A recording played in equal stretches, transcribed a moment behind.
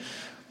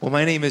Well,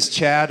 my name is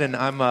Chad, and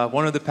I'm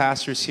one of the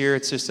pastors here.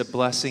 It's just a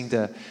blessing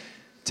to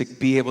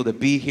be able to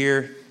be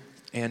here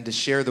and to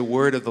share the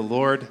word of the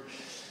Lord.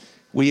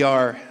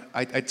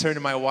 I turned to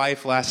my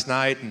wife last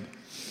night,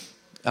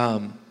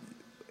 and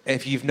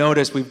if you've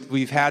noticed,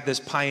 we've had this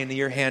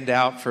Pioneer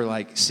handout for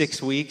like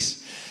 6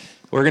 weeks.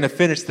 We're going to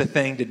finish the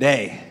thing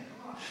today.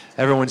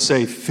 Everyone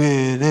say,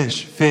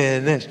 finish,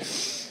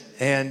 finish.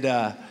 And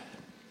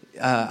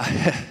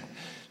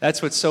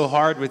that's what's so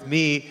hard with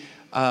me.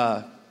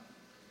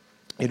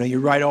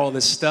 You write all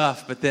this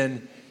stuff, but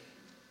then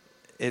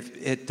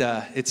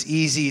it's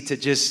easy to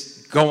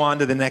just go on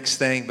to the next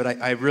thing.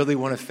 But I really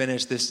want to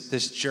finish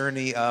this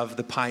journey of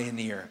the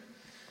Pioneer.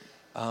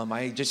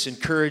 I just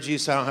encourage you,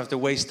 so I don't have to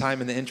waste time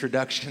in the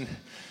introduction.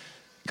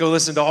 Go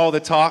listen to all the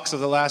talks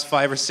of the last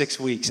 5 or 6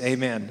 weeks.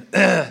 Amen.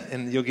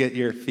 And you'll get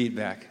your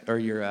feedback or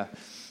your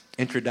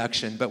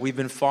introduction. But we've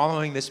been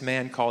following this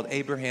man called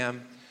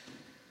Abraham,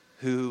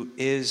 who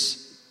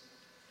is,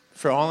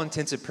 for all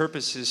intents and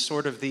purposes,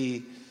 sort of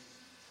the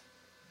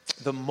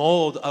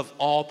mold of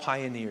all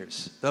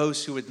pioneers,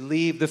 those who would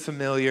leave the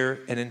familiar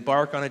and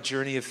embark on a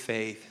journey of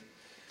faith,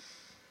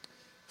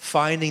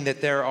 finding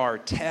that there are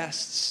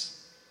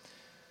tests,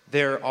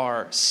 there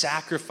are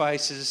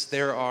sacrifices,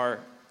 there are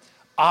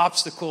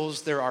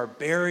obstacles, there are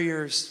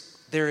barriers,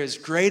 there is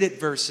great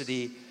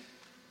adversity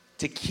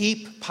to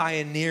keep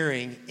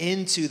pioneering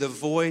into the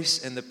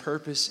voice and the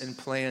purpose and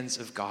plans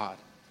of God.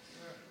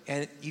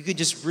 And you can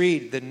just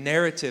read the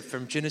narrative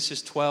from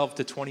Genesis 12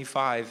 to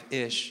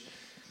 25-ish,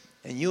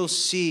 and you'll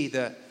see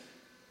the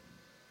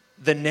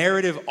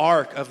narrative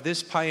arc of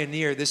this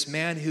pioneer, this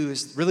man who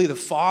is really the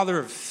father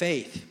of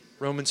faith,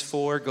 Romans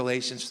 4,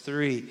 Galatians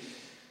 3.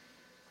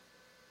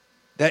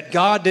 That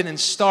God didn't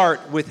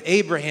start with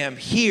Abraham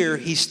here,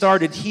 he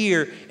started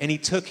here, and he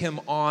took him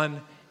on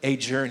a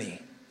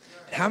journey.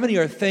 How many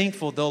are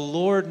thankful the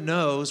Lord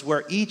knows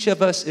where each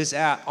of us is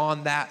at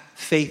on that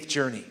faith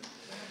journey?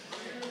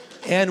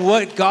 And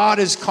what God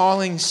is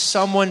calling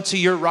someone to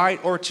your right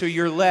or to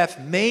your left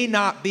may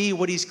not be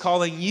what he's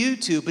calling you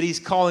to, but he's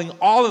calling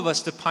all of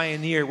us to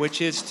pioneer, which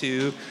is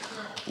to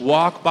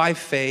walk by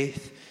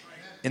faith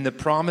in the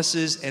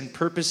promises and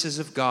purposes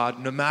of God,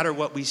 no matter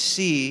what we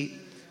see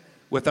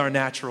with our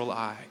natural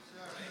eye.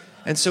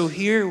 And so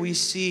here we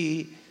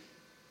see,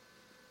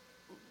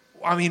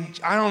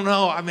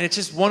 it's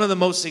just one of the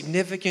most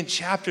significant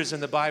chapters in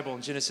the Bible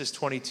in Genesis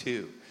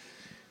 22.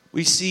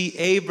 We see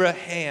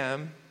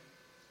Abraham,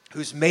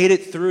 who's made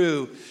it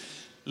through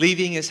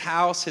leaving his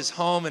house, his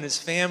home, and his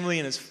family,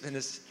 and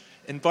his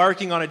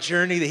embarking on a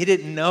journey that he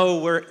didn't know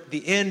where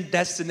the end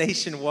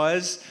destination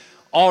was.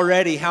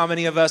 Already, how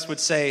many of us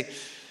would say,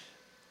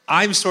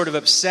 I'm sort of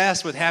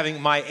obsessed with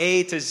having my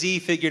A to Z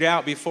figured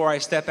out before I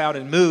step out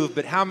and move,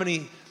 but how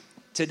many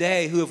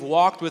today who have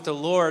walked with the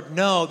Lord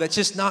know that's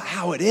just not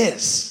how it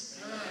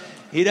is?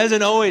 He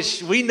doesn't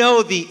always, we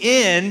know the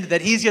end,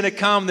 that he's going to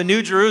come, the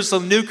new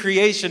Jerusalem, new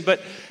creation,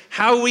 but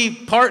how we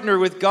partner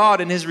with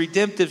God in his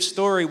redemptive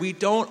story, we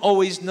don't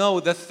always know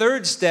the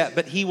third step,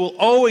 but he will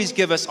always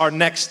give us our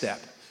next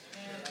step.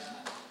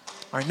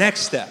 Our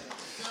next step.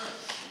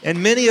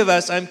 And many of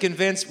us, I'm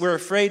convinced, we're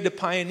afraid to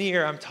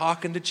pioneer. I'm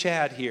talking to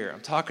Chad here.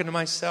 I'm talking to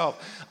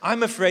myself.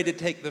 I'm afraid to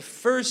take the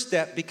first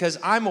step because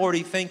I'm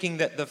already thinking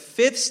that the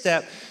fifth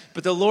step,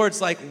 but the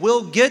Lord's like,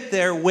 we'll get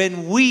there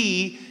when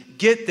we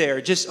get there.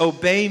 Just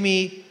obey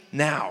me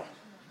now.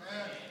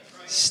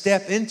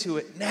 Step into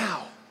it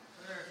now.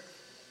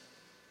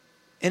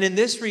 And in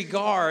this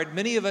regard,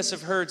 many of us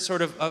have heard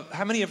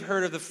how many have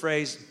heard of the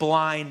phrase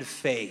blind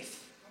faith?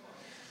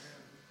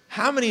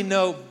 How many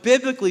know,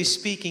 biblically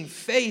speaking,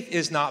 faith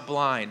is not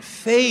blind.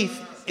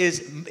 Faith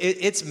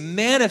it's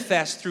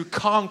manifest through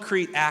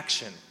concrete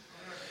action.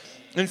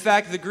 In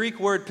fact, the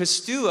Greek word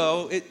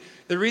pisteuo,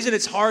 the reason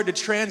it's hard to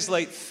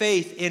translate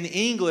faith in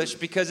English,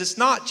 because it's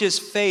not just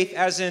faith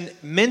as in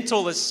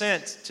mental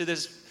assent to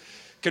this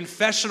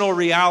confessional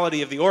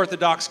reality of the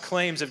orthodox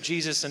claims of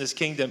Jesus and his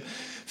kingdom.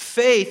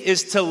 Faith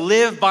is to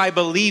live by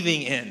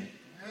believing in.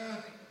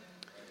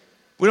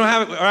 We don't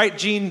have it, all right,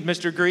 Gene,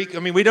 Mr. Greek.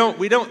 We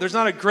don't, there's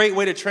not a great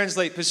way to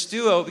translate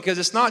pisteuo, because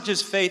it's not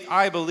just faith,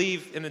 I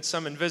believe, and it's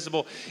some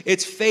invisible.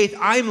 It's faith,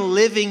 I'm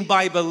living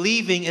by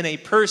believing in a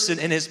person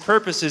and his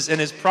purposes and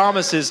his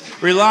promises,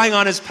 relying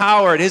on his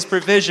power and his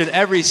provision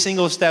every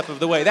single step of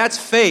the way. That's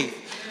faith.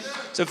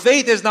 So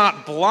faith is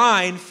not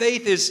blind.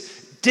 Faith is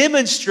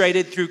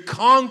demonstrated through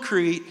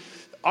concrete,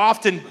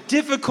 often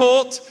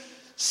difficult,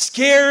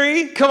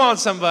 scary, come on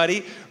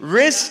somebody,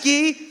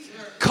 risky,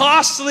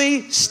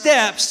 costly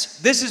steps.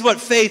 This is what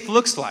faith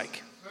looks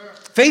like.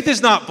 Faith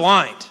is not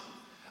blind.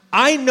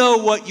 I know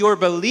what you're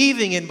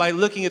believing in by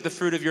looking at the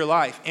fruit of your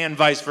life, and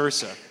vice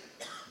versa.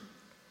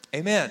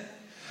 Amen.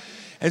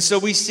 And so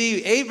we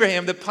see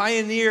Abraham, the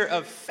pioneer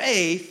of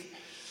faith,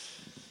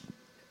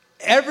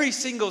 every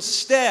single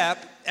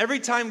step, every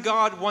time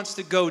God wants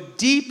to go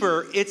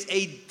deeper, it's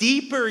a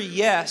deeper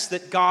yes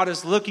that God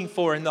is looking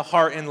for in the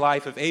heart and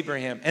life of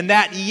Abraham. And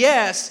that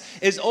yes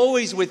is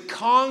always with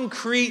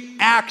concrete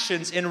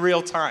actions in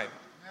real time.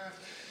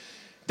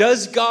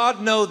 Does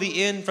God know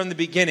the end from the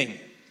beginning?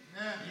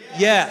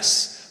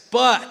 Yes.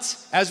 But,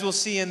 as we'll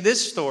see in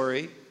this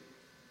story,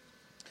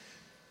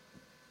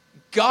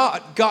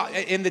 God,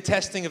 in the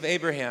testing of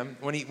Abraham,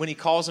 when he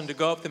calls him to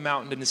go up the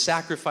mountain and to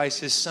sacrifice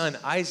his son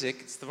Isaac,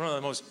 it's one of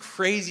the most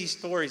crazy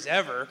stories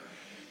ever.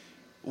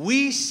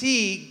 We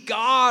see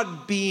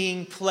God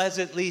being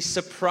pleasantly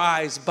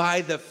surprised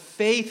by the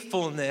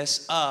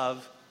faithfulness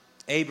of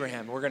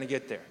Abraham. We're going to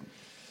get there.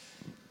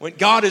 When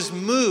God is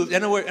moved,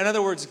 in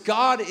other words,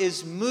 God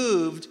is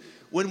moved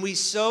when we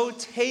so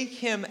take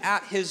him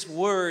at his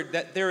word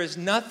that there is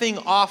nothing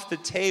off the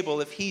table.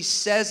 If he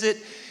says it,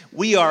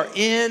 we are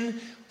in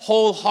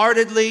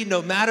wholeheartedly,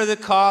 no matter the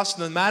cost,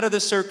 no matter the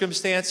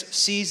circumstance,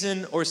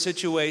 season, or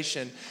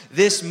situation.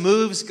 This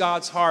moves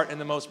God's heart in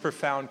the most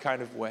profound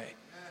kind of way.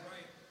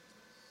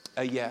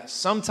 Yes.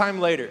 Sometime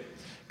later,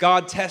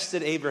 God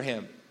tested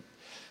Abraham.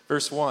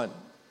 Verse 1.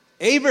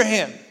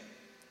 Abraham,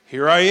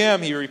 here I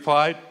am, he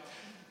replied.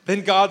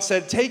 Then God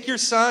said, take your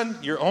son,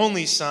 your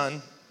only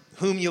son,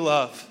 whom you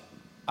love,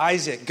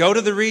 Isaac. Go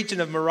to the region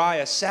of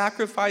Moriah,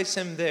 sacrifice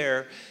him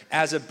there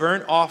as a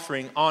burnt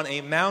offering on a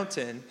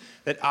mountain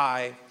that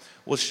I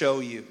will show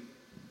you.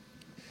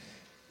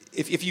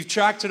 If you've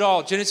tracked it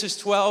all, Genesis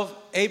 12,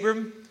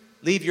 Abram,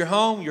 leave your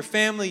home, your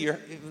family,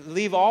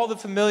 leave all the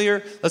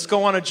familiar. Let's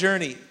go on a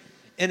journey.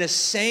 In a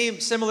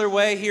similar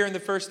way, here in the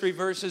first 3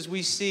 verses,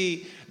 we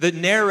see the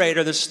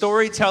narrator, the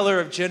storyteller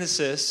of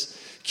Genesis,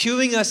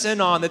 cueing us in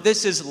on that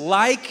this is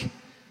like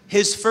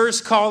his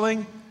first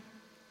calling,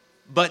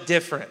 but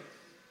different.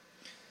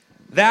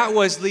 That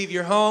was leave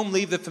your home,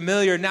 leave the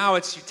familiar. Now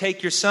it's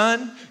take your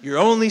son, your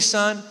only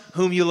son,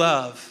 whom you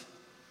love,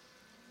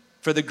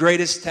 for the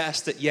greatest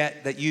test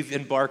that you've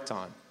embarked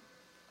on.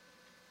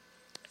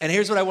 And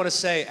here's what I want to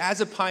say.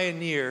 As a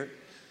pioneer,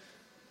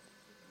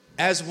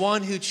 as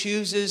one who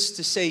chooses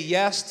to say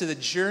yes to the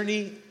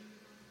journey,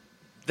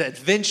 the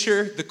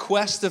adventure, the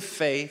quest of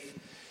faith,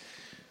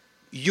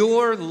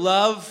 your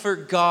love for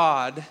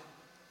God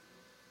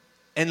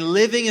and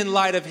living in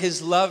light of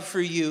his love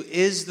for you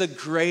is the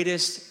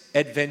greatest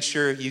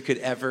adventure you could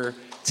ever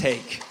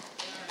take.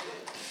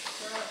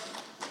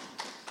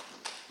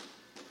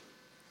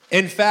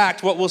 In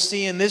fact, what we'll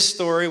see in this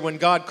story, when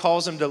God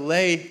calls him to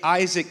lay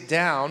Isaac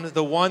down,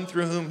 the one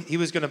through whom he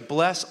was going to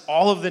bless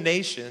all of the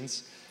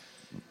nations,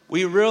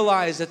 we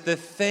realize that the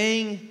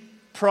thing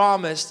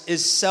promised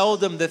is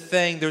seldom the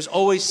thing. There's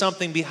always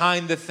something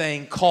behind the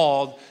thing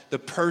called the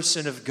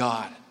person of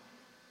God,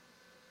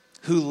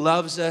 who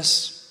loves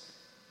us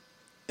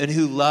and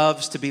who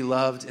loves to be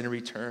loved in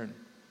return.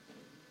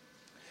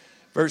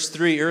 Verse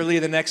 3, early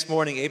the next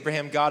morning,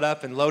 Abraham got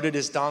up and loaded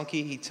his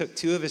donkey. He took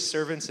 2 of his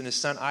servants and his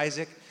son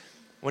Isaac.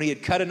 When he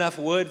had cut enough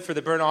wood for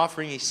the burnt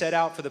offering, he set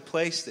out for the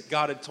place that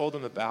God had told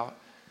him about.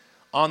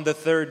 On the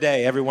 3rd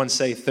day, everyone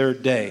say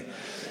 3rd day.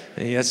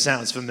 Yeah, that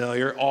sounds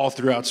familiar all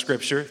throughout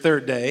Scripture.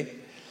 3rd day.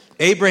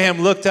 Abraham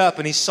looked up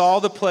and he saw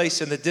the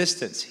place in the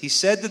distance. He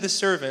said to the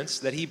servants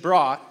that he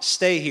brought,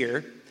 stay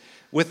here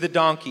with the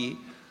donkey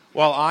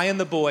while I and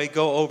the boy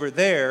go over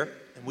there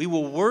and we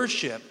will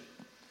worship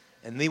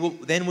and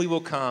then we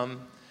will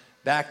come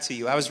back to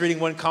you. I was reading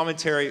one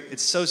commentary.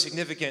 It's so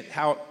significant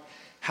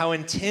how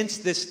intense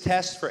this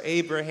test for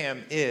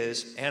Abraham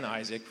is, and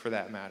Isaac for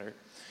that matter,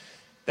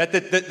 that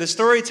the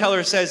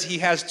storyteller says he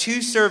has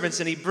 2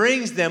 servants and he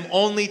brings them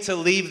only to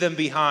leave them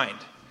behind.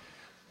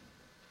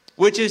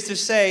 Which is to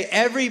say,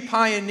 every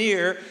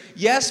pioneer,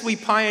 yes, we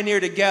pioneer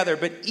together,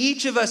 but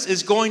each of us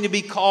is going to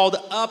be called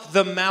up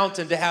the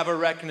mountain to have a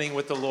reckoning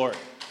with the Lord.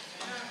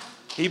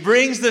 He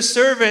brings the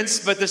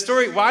servants, but the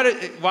story,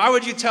 why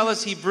would you tell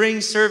us he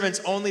brings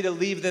servants only to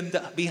leave them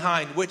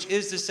behind? Which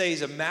is to say,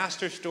 he's a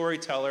master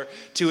storyteller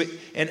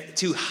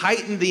to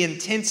heighten the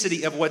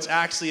intensity of what's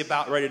actually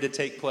about ready to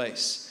take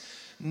place.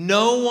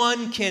 No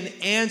one can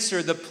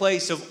answer the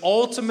place of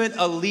ultimate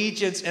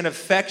allegiance and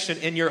affection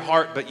in your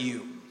heart but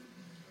you.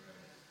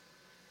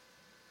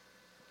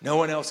 No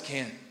one else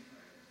can.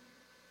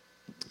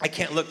 I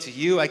can't look to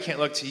you. I can't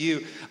look to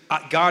you.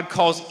 God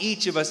calls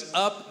each of us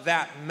up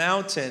that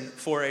mountain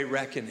for a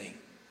reckoning.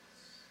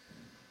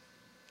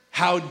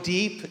 How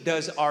deep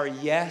does our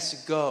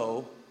yes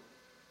go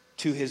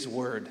to his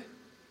word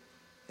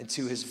and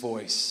to his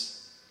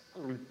voice?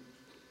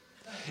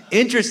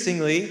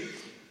 Interestingly,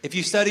 if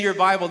you study your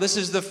Bible, this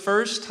is the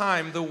first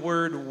time the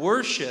word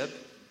worship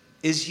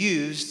is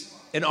used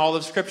in all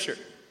of Scripture.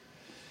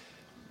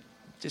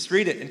 Just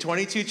read it. In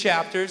 22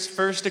 chapters,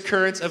 first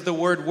occurrence of the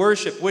word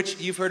worship, which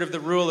you've heard of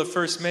the rule of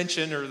first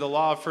mention or the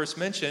law of first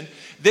mention.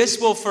 This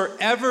will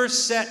forever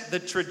set the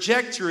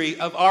trajectory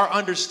of our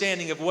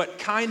understanding of what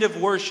kind of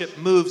worship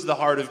moves the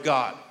heart of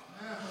God.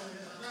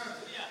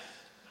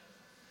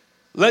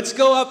 Let's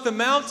go up the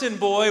mountain,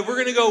 boy. We're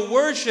going to go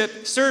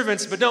worship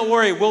servants, but don't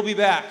worry, we'll be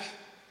back.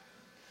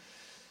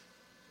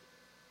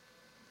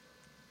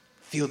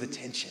 Feel the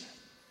tension.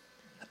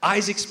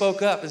 Isaac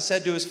spoke up and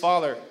said to his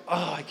father,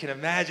 I can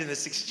imagine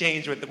this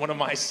exchange with one of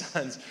my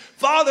sons.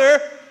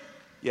 Father,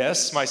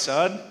 yes, my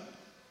son,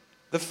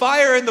 the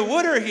fire and the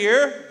wood are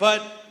here,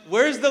 but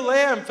where's the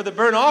lamb for the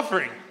burnt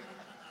offering?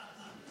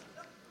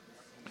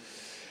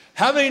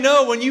 How many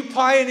know when you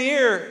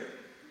pioneer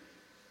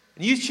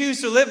and you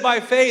choose to live by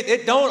faith,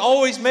 it don't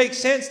always make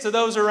sense to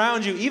those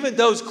around you, even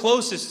those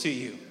closest to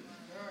you?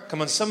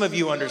 Come on, some of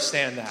you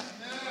understand that.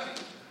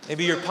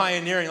 Maybe you're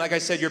pioneering, like I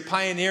said, you're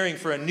pioneering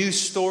for a new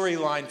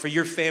storyline for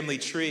your family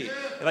tree.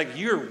 You're like,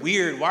 you're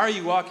weird. Why are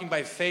you walking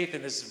by faith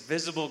in this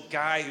visible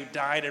guy who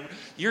died? And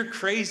you're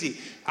crazy.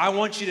 I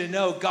want you to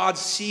know God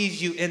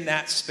sees you in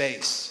that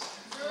space,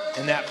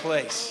 in that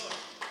place.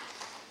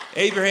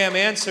 Abraham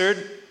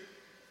answered,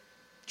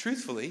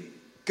 truthfully,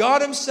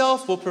 God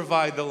himself will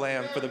provide the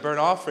lamb for the burnt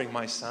offering,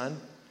 my son.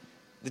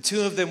 The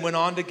two of them went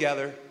on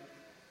together.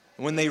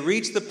 And when they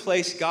reached the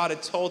place God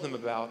had told them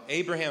about,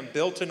 Abraham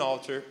built an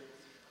altar,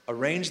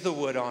 arranged the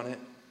wood on it.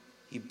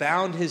 He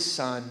bound his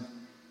son.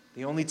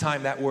 The only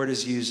time that word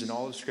is used in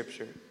all of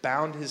Scripture.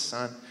 Bound his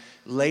son,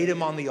 laid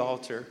him on the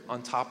altar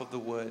on top of the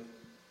wood.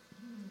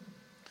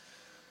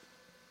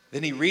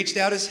 Then he reached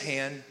out his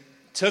hand,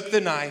 took the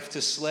knife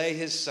to slay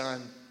his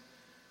son.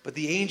 But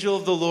the angel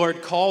of the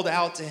Lord called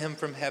out to him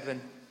from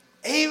heaven,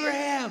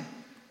 Abraham,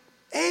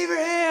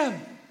 Abraham.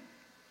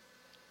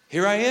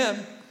 Here I am.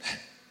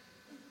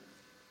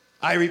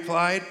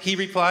 He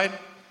replied,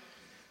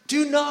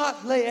 do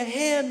not lay a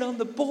hand on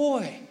the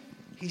boy,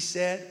 he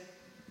said.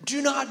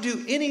 Do not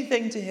do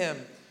anything to him.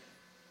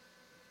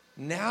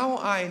 Now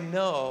I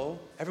know,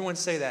 everyone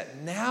say that,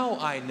 now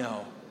I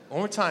know. One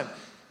more time.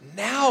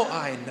 Now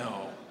I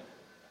know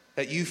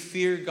that you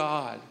fear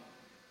God.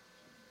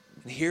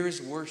 And here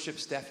is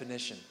worship's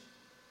definition.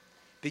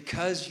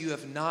 Because you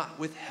have not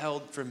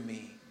withheld from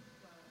me.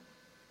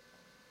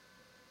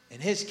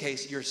 In his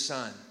case, your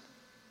son,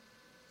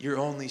 your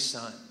only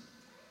son.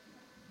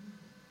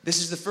 This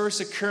is the first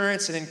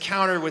occurrence and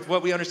encounter with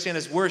what we understand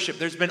as worship.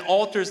 There's been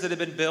altars that have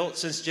been built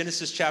since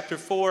Genesis chapter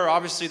 4.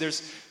 Obviously,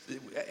 there's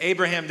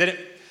Abraham.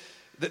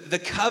 The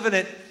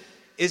covenant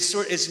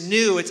is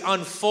new. It's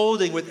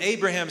unfolding with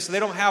Abraham. So they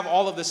don't have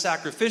all of the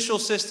sacrificial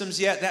systems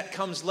yet. That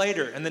comes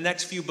later in the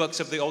next few books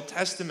of the Old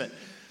Testament.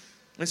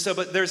 And so,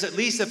 but there's at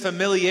least a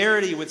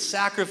familiarity with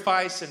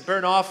sacrifice and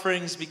burnt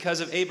offerings because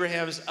of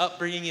Abraham's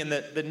upbringing and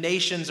the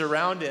nations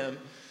around him.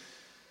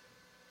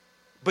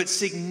 But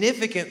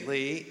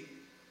significantly,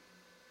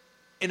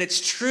 and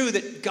it's true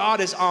that God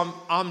is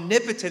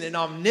omnipotent and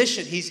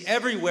omniscient. He's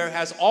everywhere,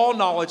 has all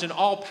knowledge and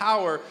all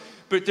power.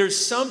 But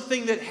there's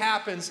something that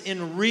happens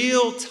in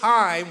real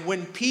time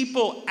when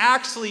people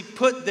actually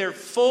put their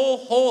full,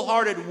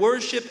 wholehearted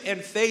worship and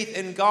faith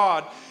in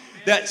God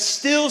that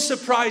still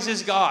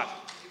surprises God.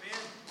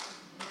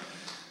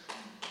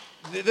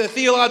 The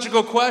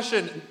theological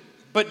question,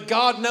 but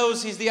God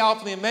knows he's the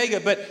Alpha and the Omega.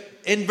 But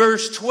in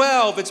verse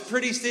 12, it's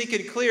pretty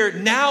stinking clear.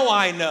 Now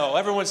I know.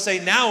 Everyone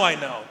say, now I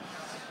know.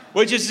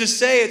 Which is to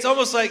say, it's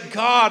almost like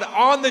God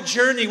on the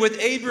journey with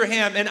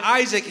Abraham and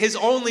Isaac, his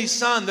only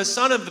son, the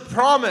son of the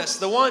promise,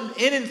 the one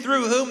in and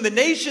through whom the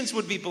nations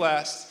would be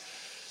blessed.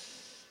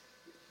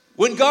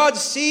 When God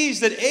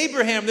sees that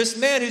Abraham, this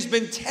man who's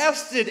been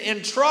tested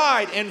and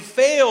tried and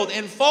failed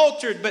and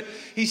faltered, but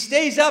he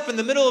stays up in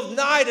the middle of the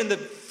night in the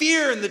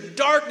fear and the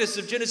darkness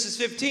of Genesis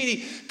 15.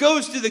 He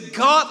goes through the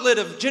gauntlet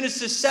of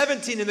Genesis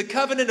 17 and the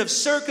covenant of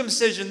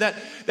circumcision,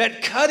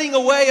 that cutting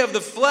away of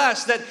the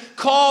flesh, that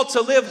call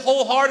to live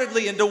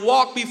wholeheartedly and to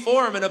walk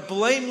before him in a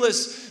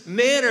blameless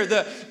manner,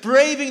 the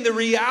braving the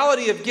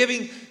reality of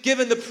given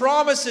the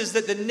promises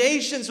that the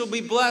nations will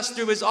be blessed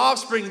through his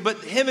offspring, but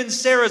him and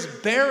Sarah's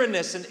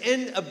barrenness and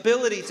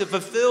inability to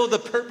fulfill the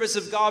purpose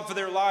of God for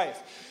their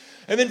life.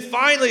 And then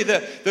finally, the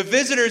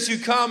visitors who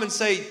come and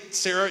say,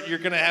 Sarah, you're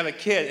going to have a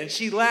kid. And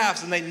she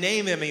laughs, and they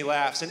name him, he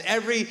laughs. And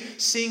every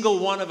single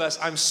one of us,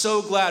 I'm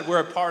so glad we're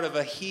a part of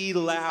a he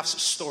laughs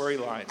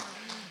storyline.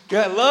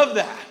 I love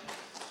that.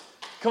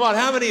 Come on,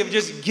 how many have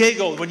just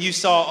giggled when you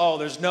saw, oh,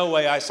 there's no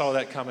way I saw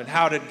that coming.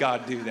 How did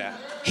God do that?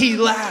 He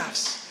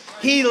laughs.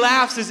 He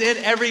laughs is in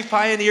every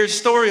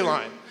pioneer's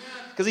storyline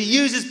because he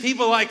uses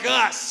people like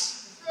us.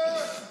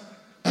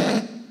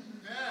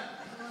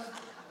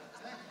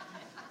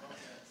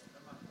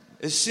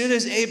 As soon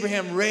as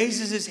Abraham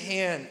raises his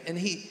hand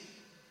and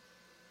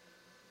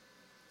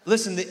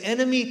listen, the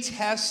enemy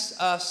tests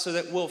us so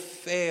that we'll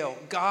fail.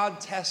 God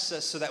tests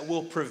us so that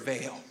we'll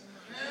prevail.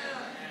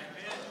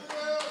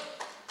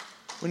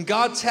 When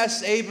God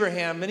tests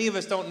Abraham, many of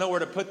us don't know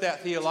where to put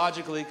that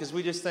theologically because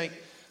we just think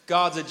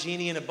God's a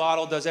genie in a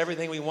bottle, does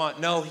everything we want.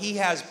 No, he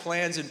has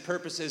plans and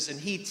purposes, and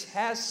he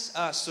tests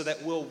us so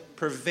that we'll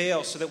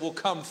prevail, so that we'll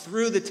come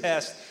through the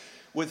test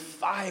with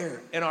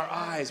fire in our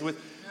eyes, with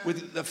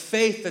the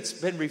faith that's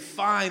been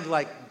refined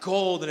like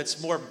gold, and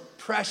it's more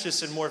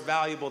precious and more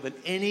valuable than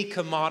any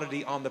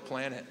commodity on the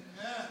planet.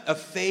 A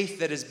faith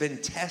that has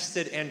been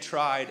tested and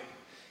tried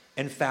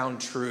and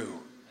found true.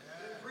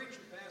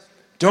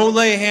 Don't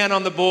lay a hand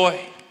on the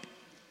boy.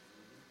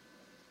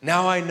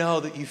 Now I know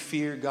that you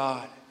fear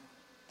God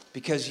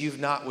because you've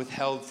not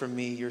withheld from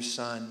me your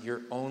son,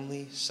 your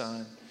only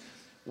son.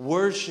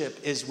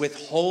 Worship is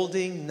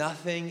withholding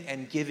nothing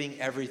and giving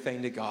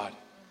everything to God.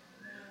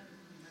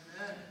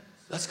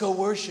 Let's go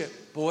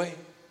worship, boy.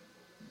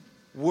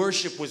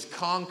 Worship was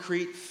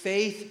concrete.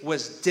 Faith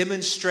was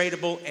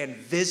demonstrable and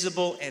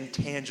visible and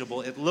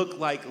tangible. It looked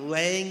like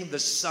laying the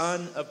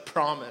son of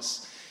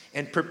promise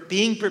and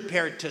being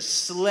prepared to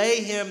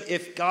slay him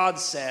if God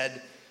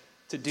said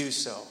to do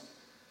so.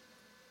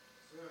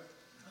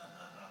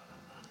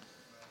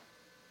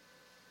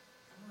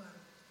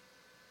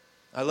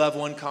 I love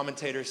one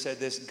commentator said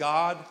this: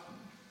 God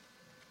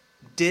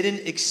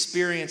didn't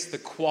experience the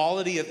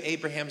quality of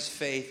Abraham's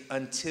faith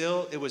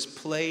until it was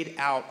played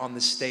out on the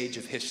stage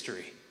of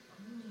history.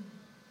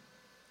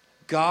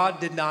 God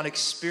did not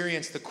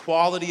experience the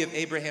quality of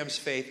Abraham's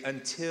faith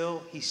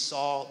until he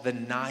saw the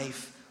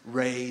knife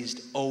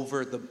raised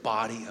over the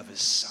body of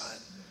his son.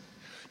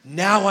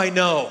 Now I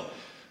know.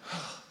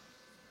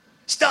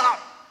 Stop!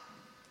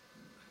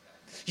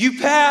 You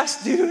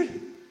passed, dude.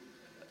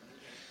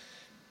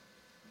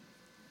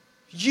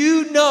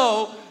 You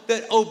know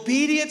that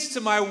obedience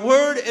to my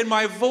word and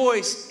my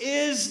voice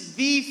is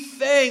the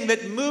thing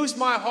that moves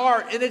my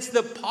heart. And it's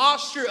the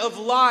posture of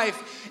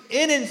life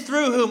in and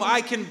through whom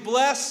I can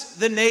bless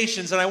the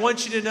nations. And I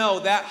want you to know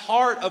that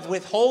heart of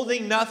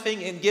withholding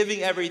nothing and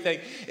giving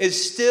everything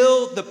is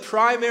still the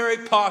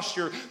primary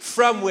posture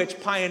from which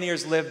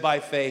pioneers live by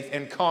faith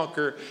and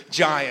conquer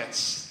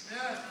giants.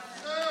 Yes,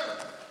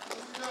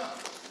 sir.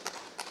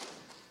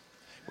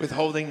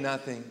 Withholding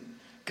nothing.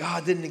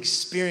 God didn't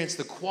experience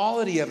the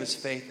quality of his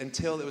faith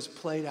until it was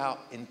played out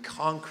in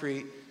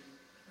concrete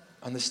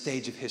on the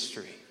stage of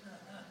history.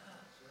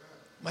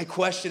 My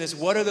question is,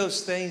 what are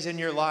those things in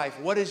your life?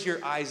 What is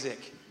your Isaac?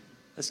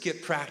 Let's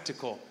get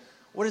practical.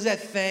 What is that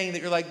thing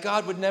that you're like,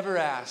 God would never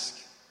ask?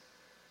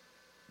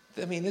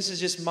 I mean, this is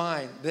just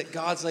mine. That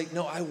God's like,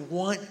 no, I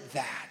want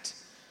that.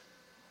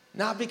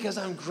 Not because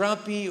I'm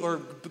grumpy or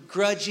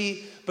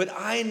grudgy, but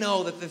I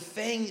know that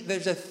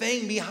there's a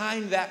thing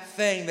behind that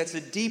thing that's a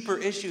deeper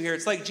issue here.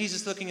 It's like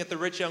Jesus looking at the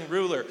rich young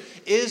ruler.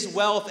 Is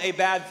wealth a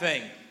bad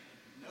thing?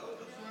 No.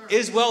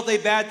 Is wealth a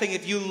bad thing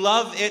if you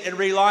love it and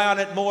rely on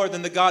it more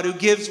than the God who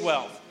gives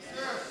wealth?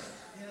 Yes.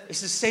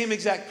 It's the same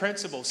exact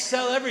principle.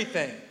 Sell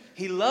everything.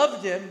 He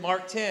loved him,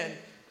 Mark 10.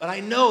 But I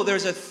know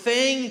there's a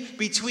thing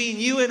between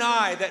you and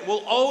I that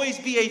will always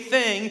be a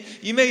thing.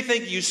 You may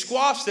think you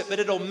squashed it, but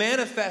it'll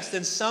manifest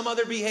in some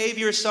other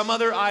behavior, some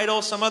other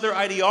idol, some other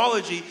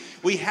ideology.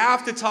 We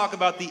have to talk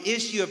about the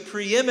issue of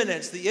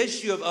preeminence, the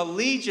issue of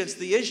allegiance,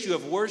 the issue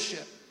of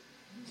worship.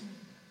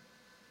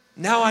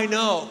 Now I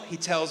know, he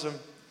tells him,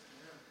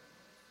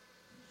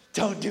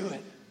 don't do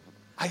it.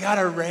 I got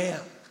a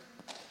ram.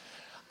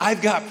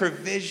 I've got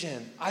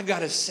provision. I've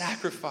got a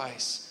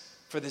sacrifice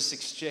for this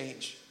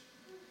exchange.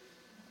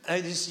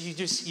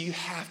 You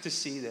have to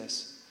see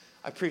this.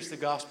 I preach the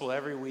gospel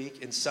every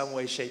week in some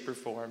way, shape, or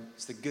form.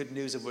 It's the good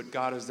news of what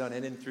God has done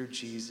in and through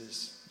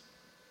Jesus.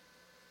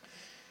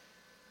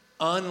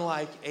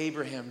 Unlike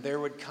Abraham, there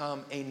would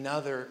come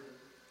another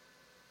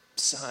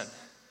son.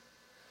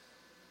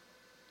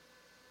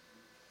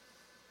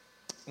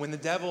 When the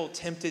devil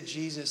tempted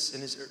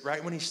Jesus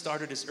right when he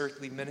started his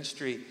earthly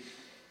ministry,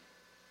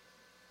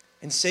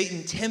 and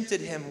Satan tempted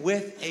him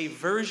with a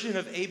version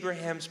of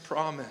Abraham's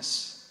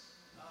promise.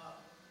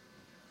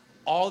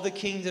 All the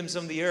kingdoms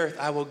of the earth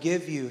I will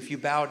give you if you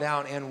bow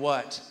down and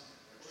what?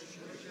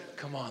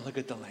 Come on, look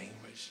at the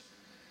language.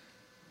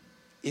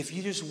 If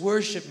you just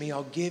worship me,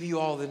 I'll give you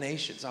all the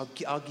nations.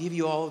 I'll give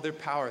you all of their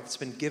power that's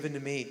been given to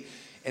me.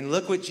 And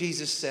look what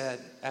Jesus said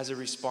as a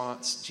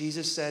response.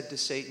 Jesus said to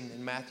Satan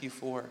in Matthew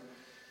 4,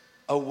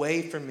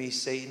 away from me,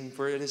 Satan,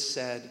 for it is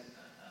said,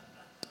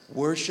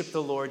 worship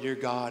the Lord your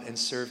God and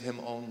serve him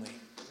only.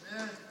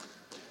 Amen.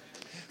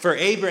 For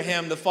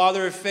Abraham, the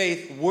father of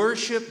faith,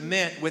 worship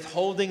meant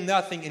withholding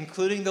nothing,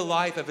 including the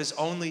life of his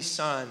only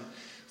son.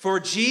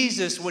 For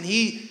Jesus, when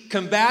he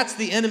combats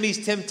the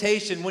enemy's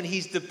temptation, when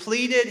he's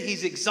depleted,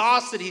 he's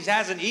exhausted, he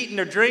hasn't eaten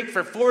or drank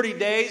for 40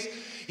 days,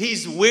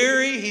 he's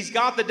weary, he's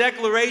got the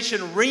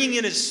declaration ringing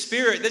in his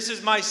spirit. This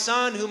is my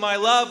son whom I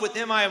love, with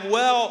him I am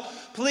well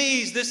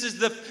pleased. This is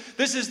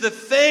the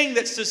thing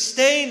that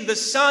sustained the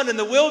son in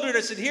the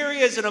wilderness. And here he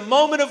is in a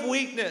moment of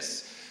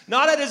weakness.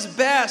 Not at his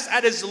best,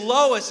 at his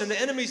lowest. And the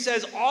enemy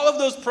says, all of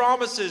those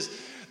promises,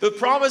 the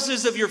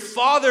promises of your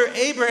father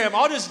Abraham,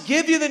 I'll just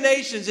give you the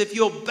nations if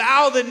you'll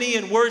bow the knee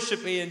and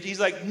worship me. And he's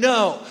like,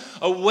 no,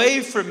 away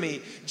from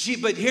me.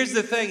 But here's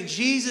the thing.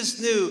 Jesus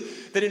knew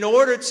that in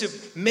order to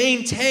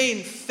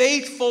maintain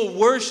faithful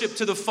worship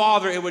to the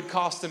Father, it would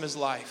cost him his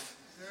life.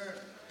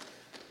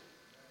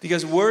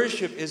 Because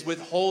worship is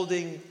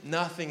withholding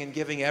nothing and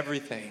giving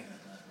everything.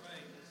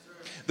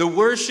 The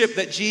worship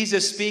that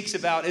Jesus speaks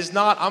about is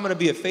not, I'm going to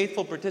be a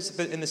faithful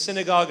participant in the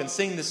synagogue and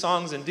sing the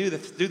songs and do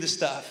the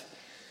stuff.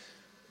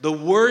 The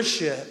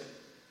worship,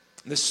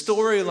 the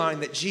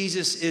storyline that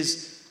Jesus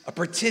is a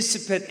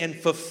participant and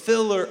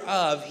fulfiller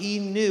of, he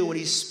knew when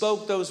he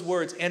spoke those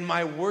words, and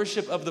my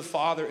worship of the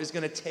Father is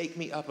going to take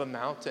me up a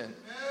mountain.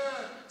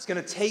 It's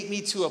going to take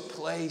me to a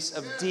place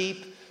of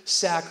deep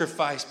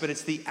sacrifice, but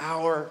it's the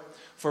hour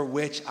for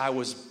which I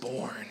was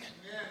born.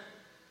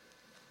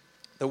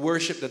 The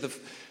worship that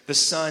the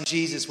Son,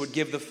 Jesus, would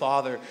give the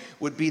Father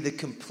would be the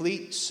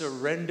complete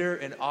surrender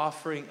and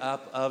offering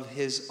up of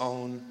his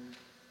own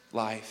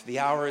life. The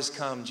hour has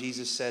come,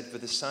 Jesus said, for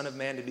the Son of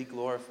Man to be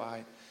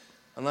glorified.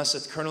 Unless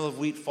a kernel of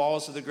wheat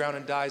falls to the ground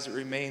and dies, it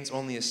remains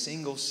only a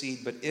single seed.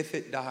 But if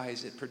it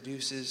dies, it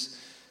produces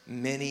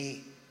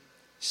many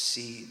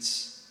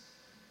seeds.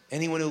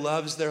 Anyone who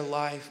loves their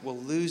life will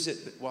lose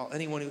it, while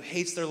anyone who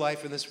hates their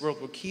life in this world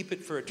will keep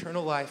it for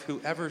eternal life.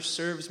 Whoever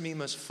serves me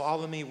must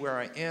follow me where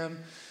I am.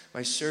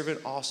 My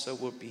servant also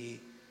will be.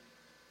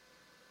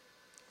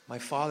 My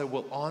Father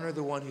will honor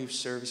the one who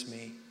serves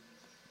me.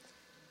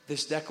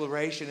 This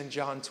declaration in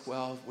John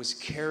 12 was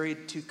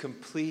carried to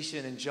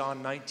completion in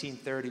John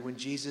 19:30 when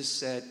Jesus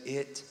said,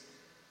 "It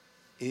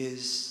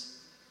is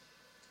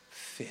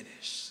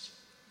finished."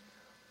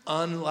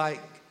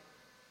 Unlike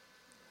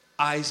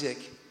Isaac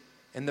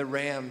and the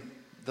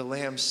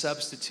lamb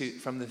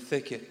substitute from the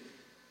thicket,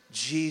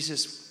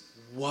 Jesus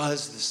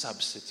was the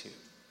substitute.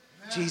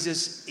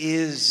 Jesus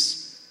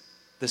is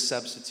the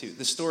substitute.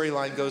 The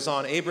storyline goes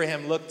on.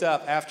 Abraham looked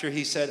up after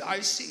he said, "I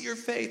see your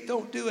faith,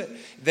 don't do it."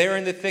 There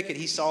in the thicket,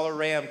 he saw a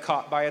ram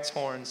caught by its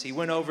horns. He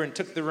went over and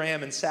took the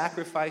ram and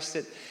sacrificed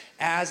it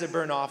as a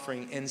burnt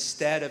offering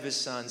instead of his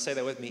son. Say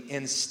that with me.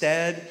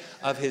 Instead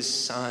of his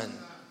son.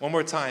 One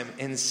more time.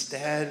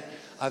 Instead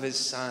of his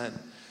son.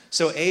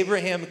 So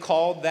Abraham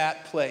called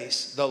that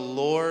place, "The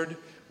Lord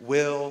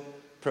will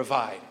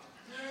provide."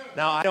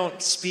 Now, I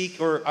don't speak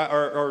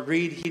or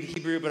read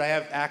Hebrew, but I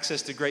have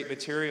access to great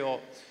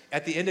material.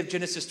 At the end of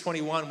Genesis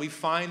 21, we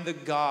find the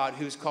God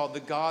who's called the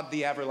God,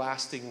 the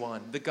everlasting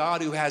one, the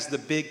God who has the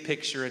big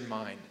picture in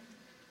mind.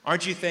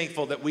 Aren't you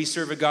thankful that we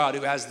serve a God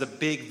who has the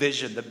big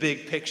vision, the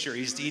big picture?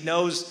 He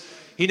knows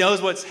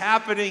what's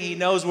happening. He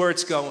knows where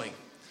it's going.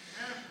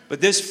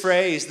 But this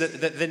phrase,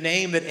 the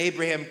name that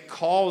Abraham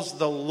calls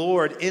the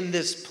Lord in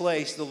this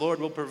place, the Lord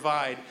will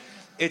provide.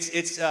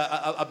 It's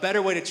a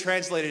better way to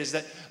translate it is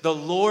that the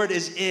Lord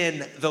is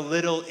in the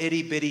little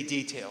itty bitty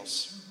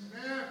details.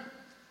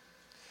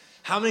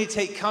 How many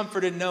take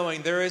comfort in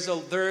knowing there is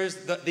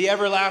the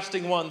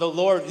everlasting one, the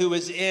Lord who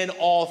is in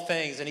all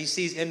things, and he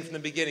sees in from the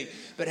beginning.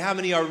 But how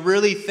many are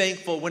really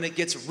thankful when it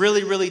gets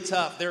really, really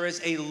tough? There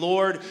is a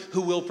Lord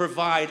who will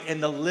provide in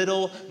the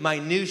little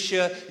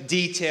minutia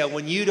detail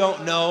when you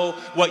don't know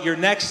what your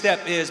next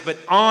step is, but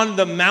on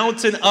the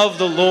mountain of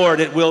the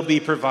Lord it will be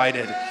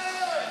provided.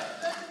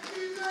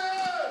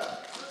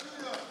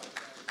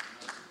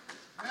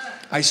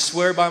 I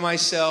swear by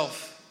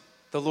myself,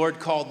 the Lord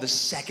called the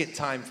second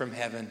time from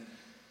heaven,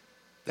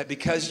 that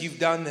because you've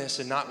done this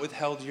and not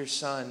withheld your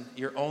son,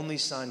 your only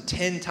son,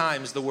 10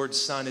 times the word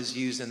son is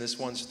used in this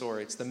one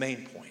story. It's the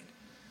main point.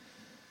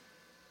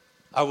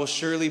 I will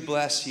surely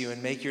bless you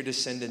and make your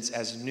descendants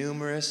as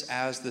numerous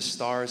as the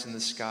stars in the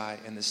sky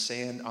and the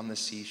sand on the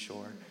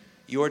seashore.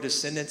 Your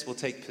descendants will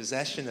take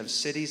possession of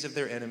cities of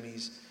their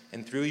enemies,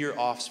 and through your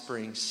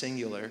offspring,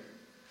 singular,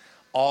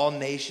 all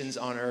nations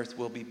on earth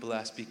will be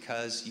blessed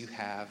because you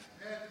have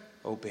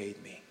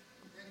obeyed me.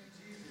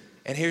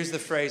 And here's the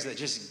phrase that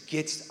just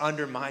gets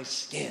under my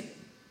skin.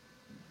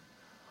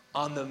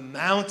 On the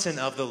mountain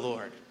of the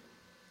Lord,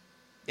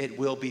 it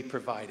will be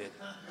provided.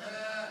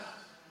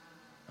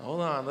 Hold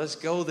on, let's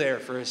go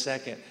there for a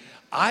second.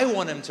 I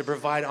want him to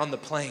provide on the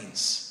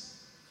plains.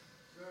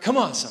 Come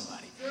on,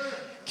 somebody.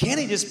 Can't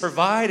he just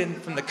provide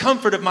from the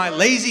comfort of my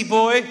lazy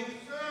boy?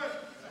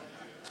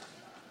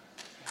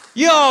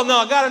 You all know,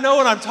 I got to know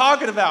what I'm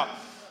talking about.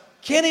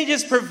 Can't he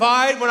just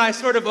provide when I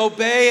sort of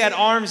obey at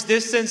arm's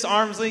distance,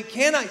 arm's length?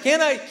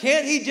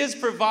 Can't he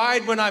just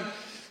provide when I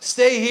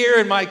stay here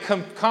in my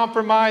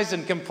compromise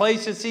and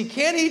complacency?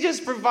 Can't he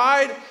just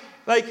provide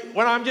like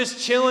when I'm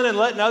just chilling and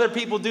letting other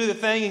people do the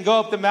thing and go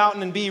up the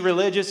mountain and be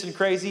religious and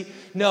crazy?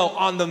 No,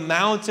 on the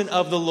mountain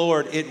of the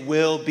Lord, it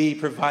will be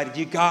provided.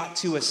 You got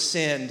to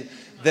ascend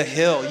the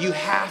hill. You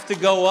have to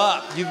go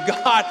up. You've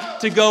got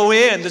to go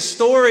in. The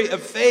story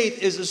of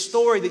faith is a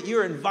story that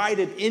you're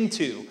invited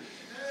into.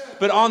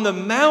 But on the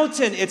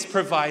mountain, it's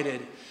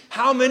provided.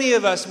 How many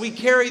of us, we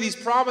carry these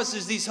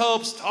promises, these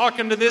hopes,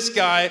 talking to this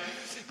guy,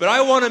 but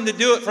I want him to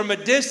do it from a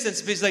distance.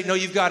 But he's like, no,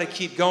 you've got to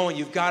keep going.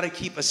 You've got to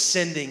keep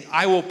ascending.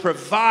 I will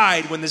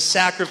provide when the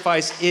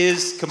sacrifice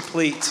is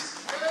complete.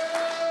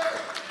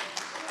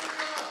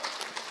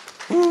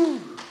 Woo.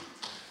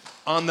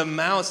 On the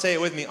mount, say it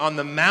with me, on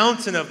the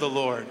mountain of the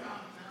Lord,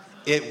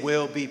 it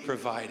will be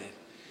provided.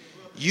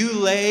 You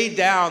lay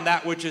down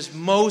that which is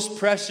most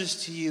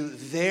precious to you.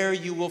 There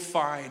you will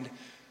find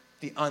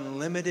the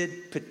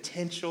unlimited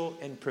potential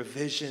and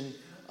provision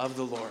of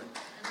the Lord.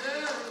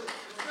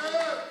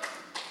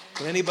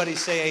 Can anybody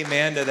say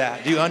amen to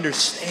that? Do you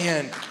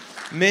understand?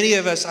 Many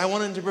of us, I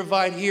want him to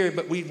provide here,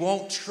 but we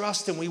won't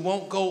trust him. We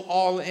won't go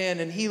all in.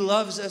 And he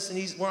loves us,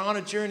 and we're on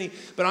a journey.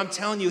 But I'm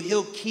telling you,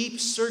 he'll keep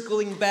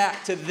circling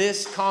back to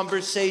this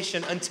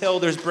conversation until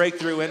there's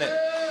breakthrough in it.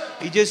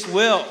 He just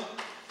will.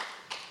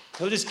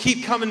 He'll just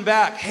keep coming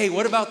back. Hey,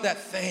 what about that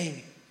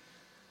thing?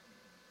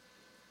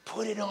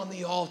 Put it on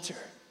the altar.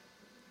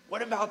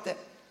 What about that?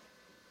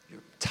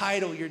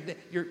 title, your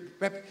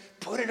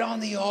put it on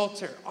the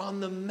altar. On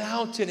the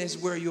mountain is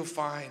where you'll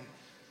find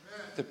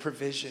the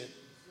provision.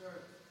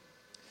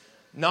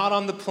 Not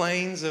on the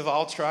plains of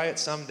I'll try it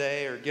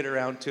someday or get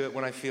around to it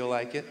when I feel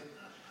like it.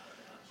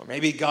 Or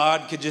maybe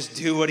God could just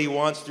do what he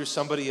wants through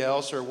somebody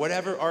else or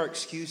whatever our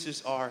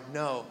excuses are.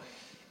 No,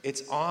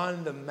 it's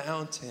on the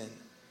mountain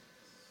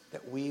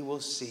that we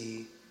will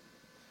see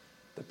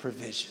the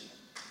provision.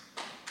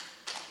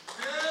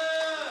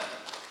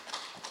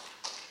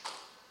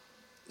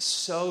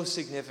 So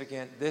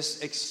significant, this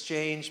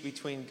exchange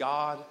between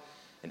God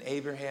and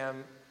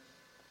Abraham.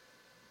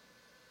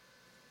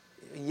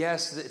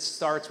 Yes, it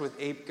starts with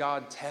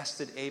God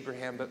tested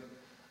Abraham, but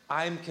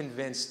I'm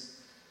convinced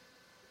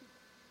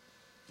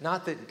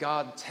not that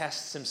God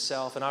tests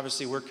himself, and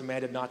obviously we're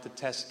commanded not to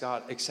test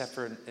God except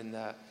for in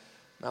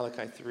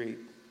Malachi 3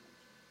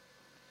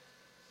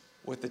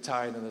 with the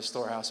tithe and the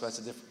storehouse, so that's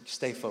a different,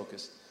 stay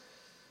focused.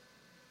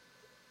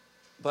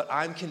 But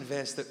I'm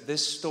convinced that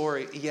this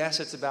story,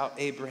 yes, it's about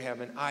Abraham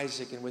and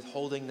Isaac and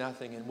withholding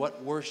nothing and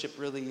what worship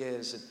really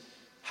is and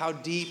how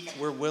deep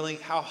we're willing,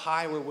 how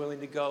high we're willing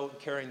to go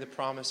carrying the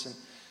promise.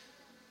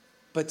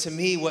 But to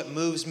me, what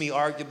moves me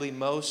arguably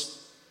most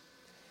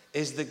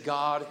is the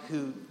God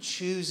who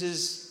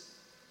chooses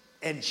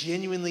and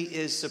genuinely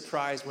is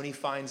surprised when he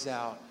finds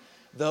out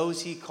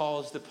those he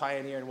calls to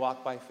pioneer and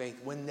walk by faith,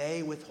 when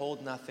they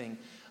withhold nothing,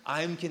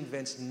 I'm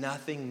convinced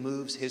nothing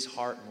moves his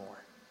heart more.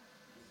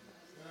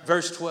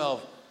 Verse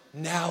 12,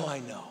 now I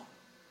know.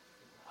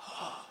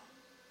 Oh,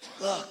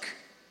 look,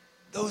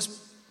 those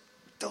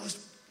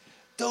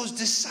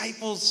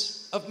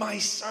disciples of my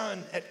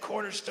son at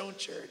Cornerstone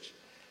Church,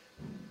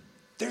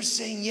 they're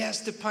saying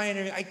yes to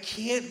pioneering. I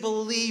can't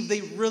believe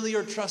they really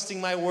are trusting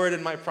my word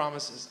and my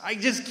promises. I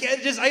just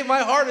can't, my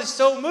heart is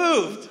so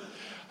moved.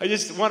 I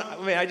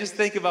just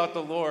think about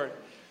the Lord.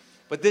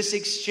 But this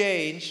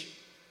exchange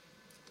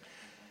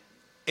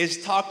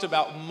is talked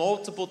about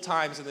multiple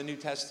times in the New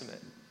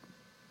Testament.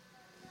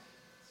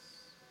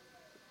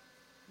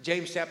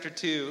 James chapter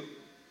 2,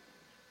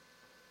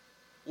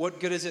 what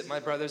good is it, my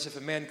brothers, if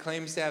a man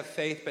claims to have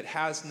faith but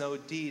has no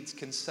deeds?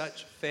 Can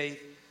such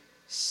faith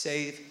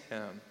save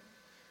him?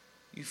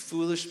 You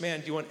foolish man,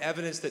 do you want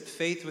evidence that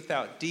faith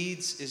without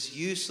deeds is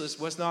useless?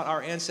 Was not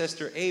our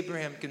ancestor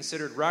Abraham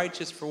considered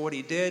righteous for what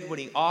he did when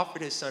he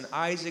offered his son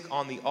Isaac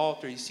on the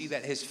altar? You see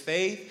that his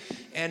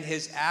faith and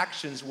his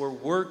actions were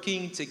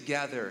working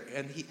together.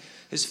 And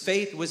his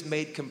faith was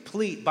made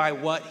complete by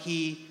what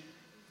he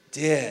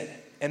did.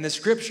 And the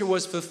scripture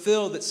was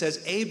fulfilled that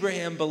says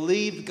Abraham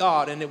believed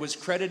God and it was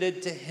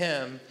credited to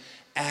him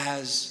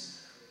as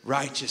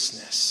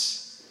righteousness.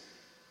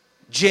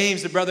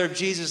 James, the brother of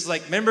Jesus,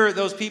 remember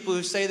those people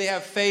who say they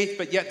have faith,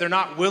 but yet they're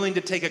not willing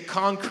to take a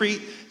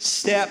concrete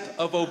step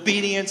of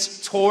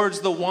obedience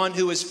towards the one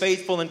who is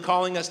faithful and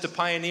calling us to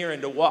pioneer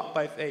and to walk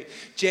by faith.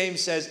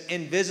 James says,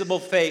 invisible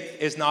faith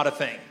is not a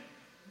thing.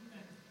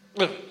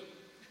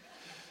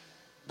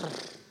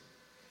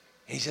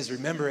 He says,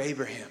 remember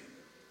Abraham.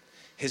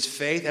 His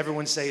faith,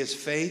 everyone say his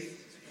faith,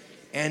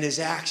 and his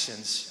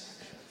actions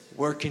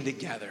working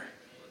together.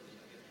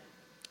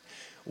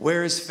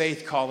 Where is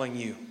faith calling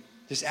you?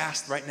 Just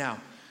ask right now.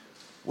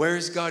 Where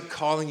is God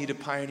calling you to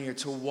pioneer,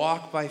 to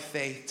walk by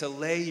faith, to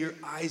lay your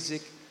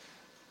Isaac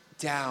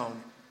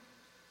down?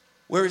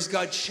 Where is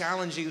God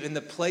challenging you in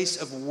the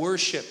place of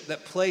worship,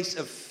 that place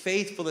of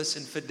faithfulness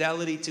and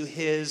fidelity to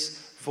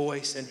his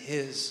voice and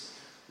his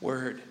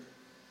word?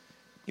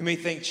 You may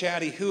think,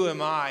 Chatty, who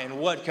am I and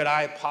what could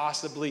I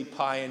possibly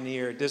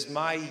pioneer? Does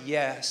my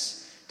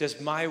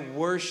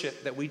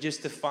worship that we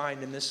just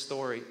defined in this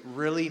story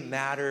really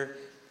matter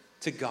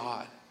to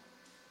God?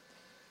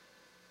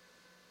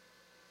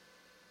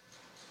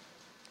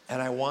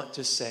 And I want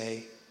to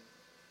say,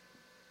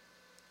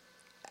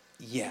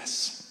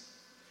 yes,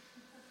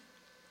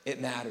 it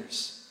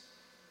matters.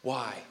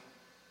 Why?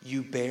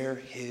 You bear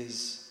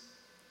his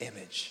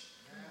image.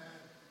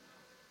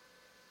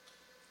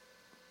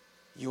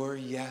 Your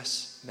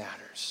yes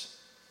matters.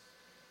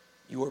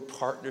 Your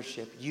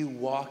partnership, you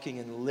walking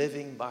and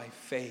living by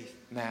faith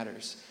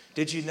matters.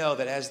 Did you know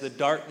that as the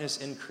darkness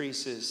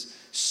increases,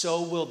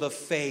 so will the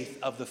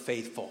faith of the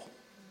faithful?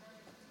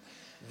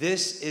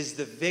 This is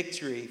the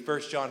victory,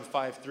 1 John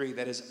 5:3,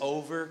 that has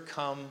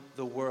overcome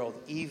the world,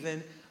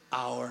 even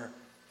our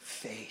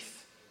faith.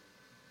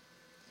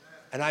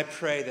 And I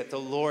pray that the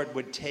Lord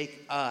would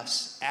take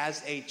us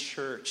as a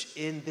church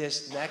in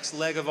this next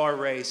leg of our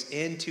race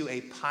into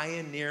a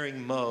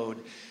pioneering mode,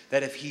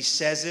 that if he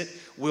says it,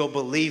 we'll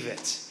believe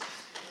it.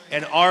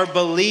 And our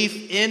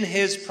belief in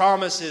his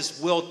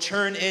promises will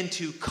turn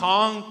into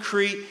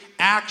concrete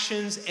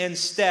actions and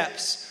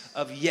steps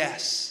of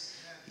yes,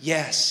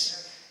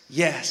 yes,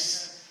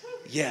 yes,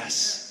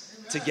 yes,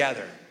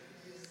 together.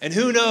 And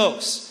who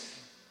knows?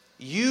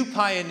 You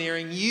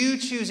pioneering, you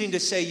choosing to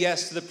say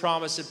yes to the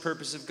promise and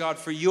purpose of God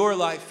for your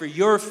life, for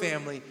your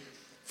family,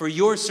 for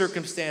your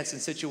circumstance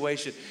and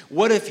situation.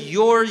 What if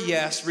your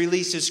yes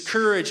releases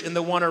courage in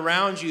the one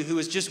around you who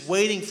is just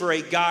waiting for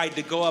a guide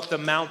to go up the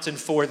mountain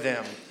for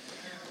them?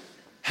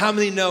 How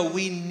many know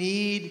we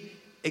need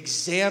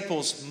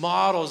examples,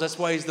 models. That's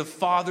why he's the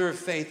father of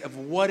faith, of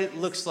what it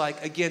looks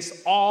like against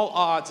all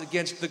odds,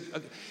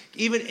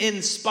 even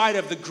in spite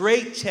of the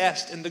great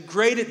test and the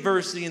great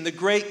adversity and the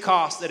great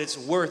cost, that it's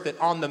worth it.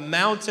 On the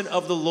mountain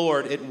of the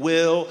Lord, it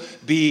will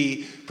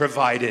be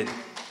provided.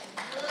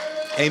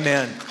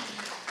 Amen.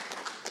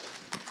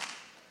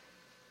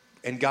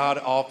 And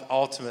God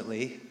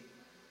ultimately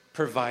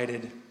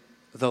provided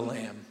the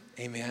Lamb.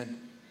 Amen.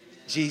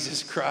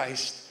 Jesus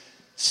Christ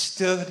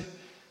stood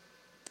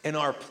in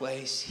our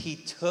place. He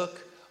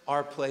took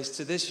our place.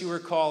 To this you were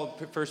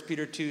called, 1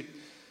 Peter 2,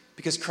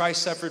 because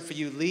Christ suffered for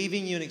you,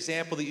 leaving you an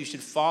example that you should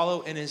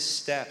follow in his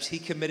steps. He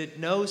committed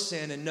no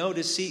sin, and no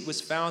deceit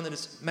was found in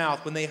his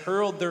mouth. When they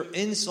hurled their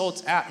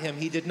insults at him,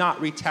 he did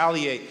not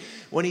retaliate.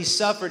 When he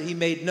suffered, he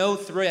made no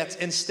threats.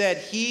 Instead,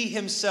 he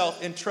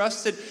himself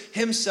entrusted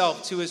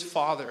himself to his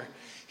Father.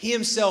 He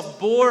himself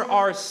bore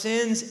our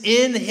sins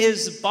in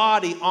his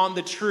body on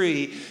the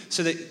tree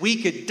so that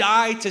we could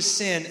die to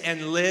sin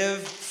and live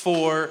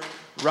for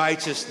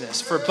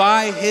righteousness. For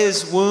by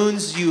his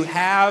wounds you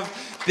have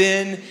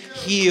been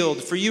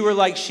healed. For you were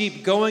like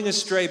sheep going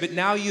astray, but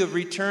now you have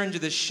returned to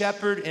the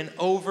shepherd and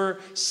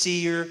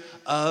overseer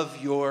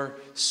of your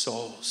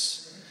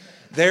souls.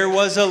 There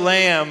was a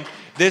lamb,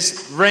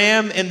 this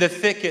ram in the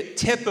thicket,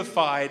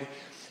 typified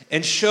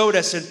and showed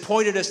us and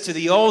pointed us to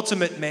the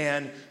ultimate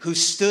man who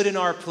stood in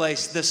our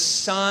place, the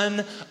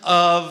Son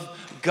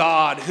of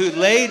God, who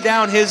laid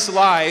down his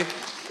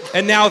life.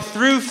 And now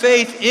through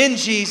faith in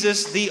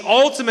Jesus, the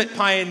ultimate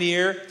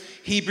pioneer,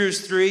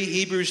 Hebrews 3,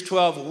 Hebrews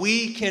 12,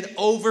 we can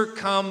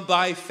overcome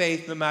by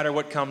faith no matter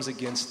what comes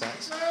against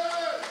us.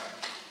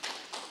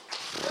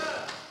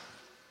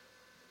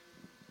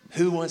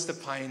 Who wants to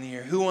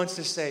pioneer? Who wants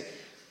to say,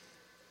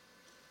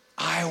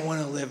 I want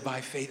to live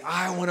by faith.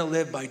 I want to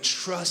live by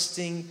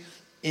trusting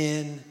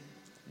in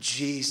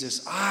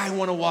Jesus. I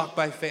want to walk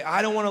by faith.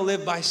 I don't want to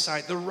live by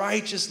sight. The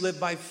righteous live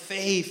by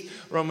faith.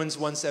 Romans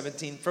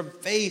 1:17. From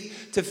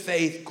faith to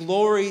faith,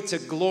 glory to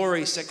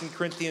glory. 2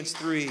 Corinthians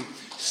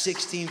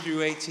 3:16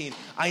 through 18.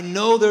 I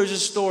know there's a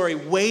story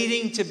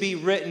waiting to be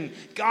written.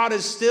 God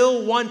is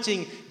still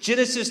wanting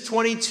Genesis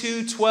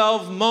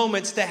 22:12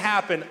 moments to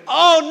happen.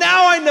 Oh,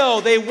 now I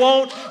know they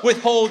won't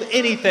withhold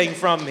anything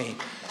from me.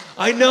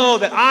 I know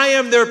that I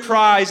am their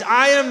prize.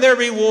 I am their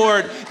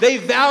reward. They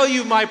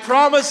value my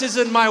promises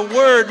and my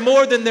word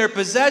more than their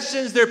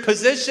possessions, their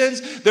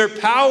positions, their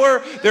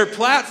power, their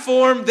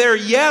platform. Their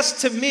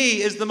yes to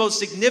me is the most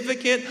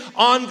significant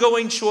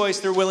ongoing choice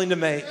they're willing to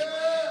make.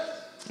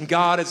 And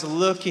God is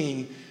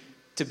looking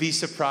to be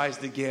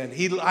surprised again.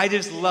 I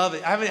just love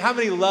it. How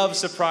many love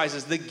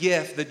surprises? The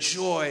gift, the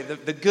joy,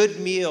 the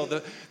good meal,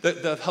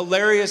 the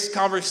hilarious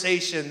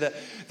conversation,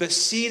 the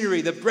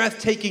scenery, the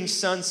breathtaking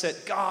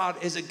sunset.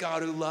 God is a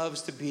God who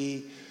loves to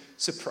be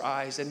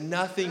surprised. And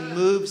nothing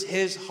moves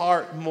his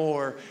heart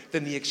more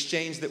than the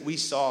exchange that we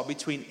saw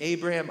between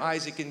Abraham,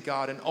 Isaac, and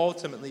God, and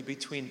ultimately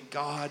between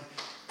God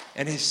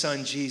and his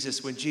son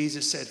Jesus, when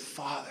Jesus said,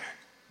 Father,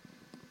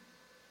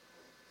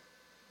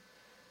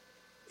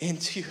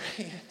 into your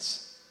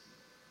hands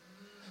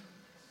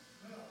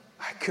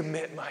I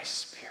commit my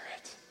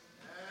spirit.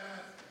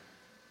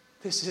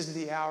 This is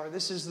the hour.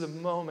 This is the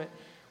moment.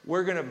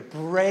 We're going to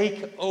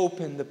break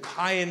open the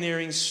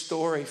pioneering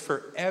story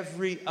for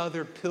every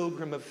other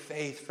pilgrim of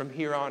faith from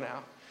here on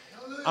out.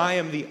 I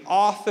am the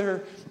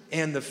author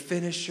and the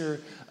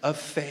finisher of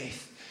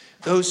faith.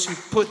 Those who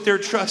put their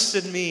trust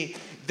in me,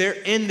 they're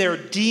in their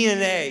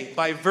DNA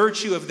by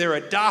virtue of their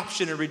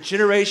adoption and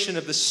regeneration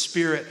of the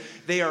Spirit.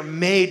 They are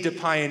made to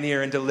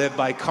pioneer and to live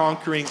by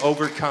conquering,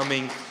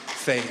 overcoming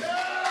faith.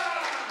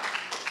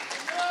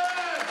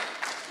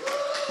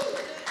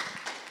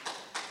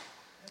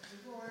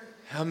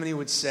 How many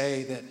would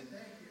say that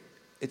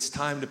it's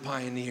time to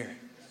pioneer?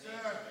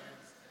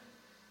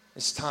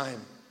 It's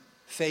time.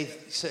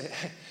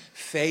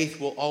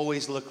 Faith will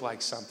always look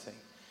like something.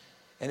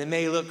 And it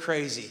may look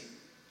crazy.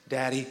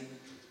 Daddy,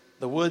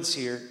 the wood's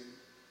here.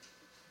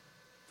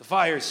 The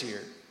fire's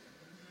here.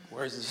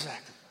 Where's the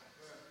sacrifice?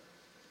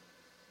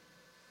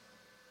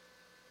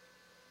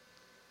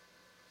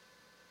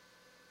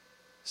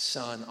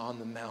 Son, on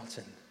the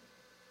mountain,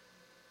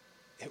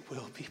 it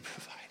will be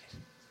provided.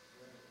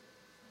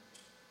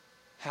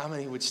 How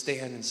many would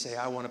stand and say,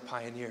 I want to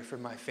pioneer for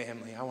my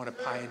family. I want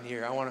to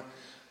pioneer. I want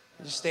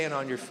to just stand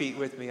on your feet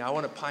with me. I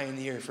want to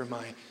pioneer for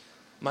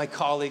my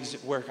colleagues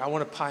at work. I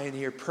want to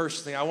pioneer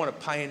personally. I want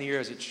to pioneer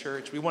as a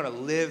church. We want to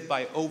live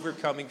by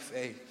overcoming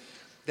faith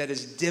that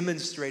is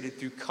demonstrated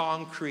through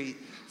concrete,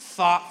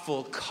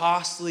 thoughtful,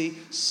 costly,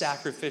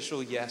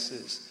 sacrificial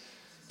yeses.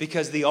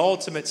 Because the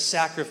ultimate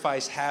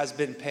sacrifice has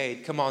been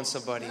paid. Come on,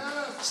 somebody.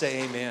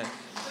 Say amen.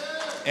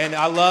 And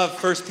I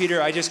love 1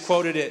 Peter. I just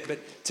quoted it. But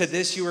to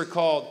this you were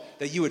called,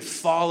 that you would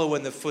follow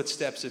in the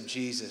footsteps of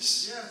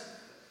Jesus.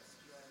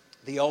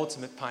 The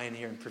ultimate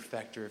pioneer and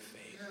perfecter of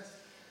faith.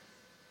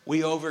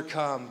 We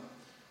overcome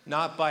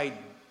not by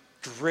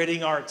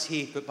gritting our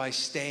teeth, but by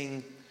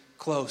staying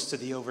close to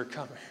the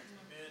overcomer.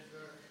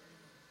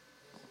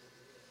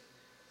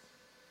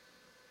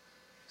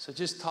 So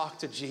just talk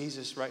to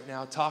Jesus right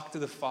now. Talk to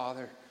the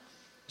Father.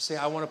 Say,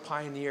 I want to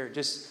pioneer.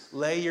 Just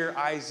lay your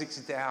Isaacs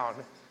down.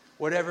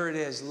 Whatever it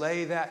is,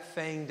 lay that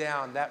thing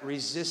down. That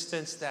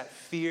resistance, that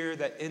fear,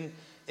 that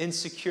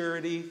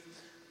insecurity,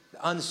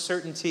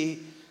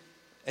 uncertainty.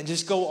 And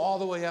just go all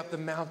the way up the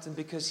mountain,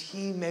 because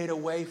He made a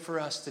way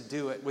for us to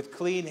do it with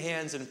clean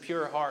hands and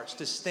pure hearts,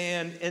 to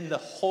stand in the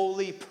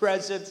holy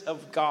presence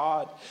of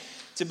God,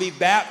 to be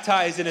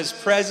baptized in His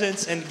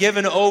presence and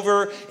given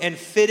over and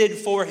fitted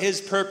for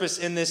His purpose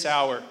in this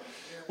hour,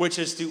 which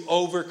is to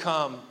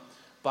overcome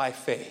by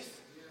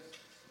faith.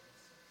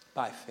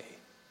 By faith.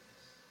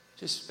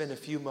 Just spend a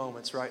few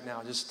moments right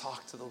now. Just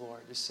talk to the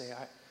Lord. Just say,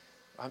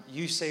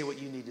 you say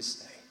what you need to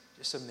say.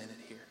 Just a minute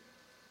here.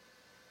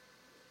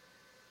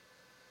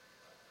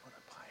 What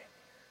a pioneer.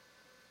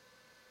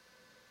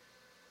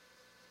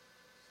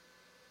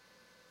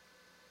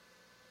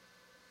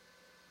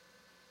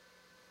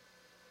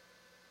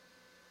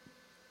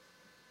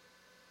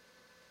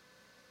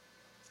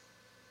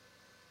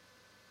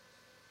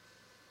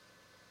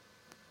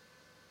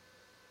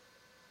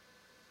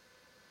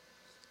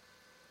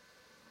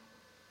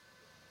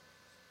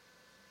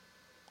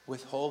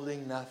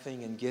 Withholding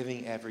nothing and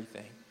giving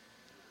everything.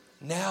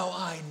 Now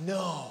I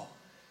know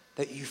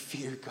that you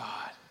fear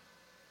God.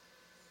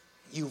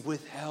 You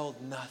withheld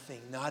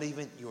nothing, not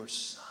even your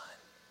son.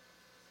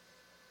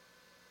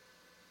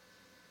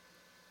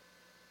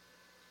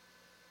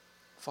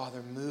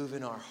 Father, move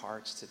in our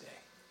hearts today.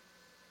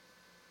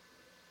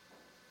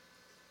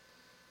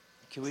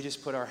 Can we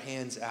just put our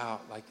hands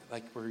out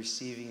like we're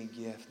receiving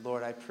a gift?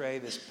 Lord, I pray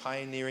this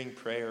pioneering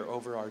prayer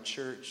over our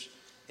church,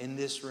 in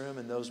this room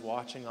and those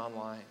watching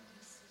online.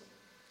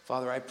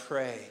 Father, I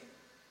pray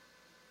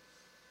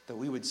that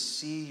we would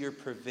see your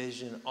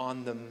provision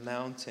on the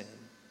mountain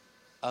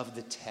of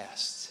the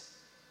test.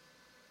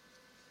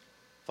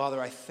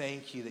 Father, I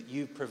thank you that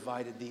you've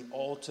provided the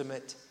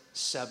ultimate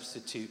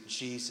substitute,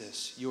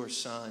 Jesus, your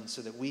son,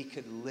 so that we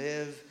could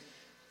live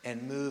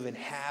and move and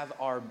have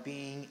our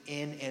being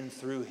in and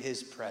through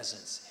His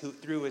presence,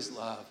 through His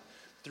love,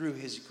 through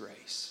His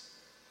grace.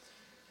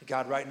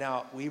 God, right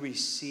now, we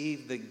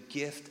receive the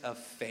gift of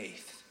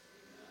faith.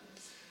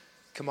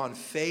 Come on,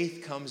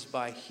 faith comes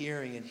by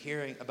hearing, and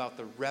hearing about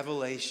the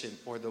revelation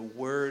or the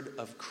word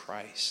of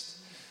Christ.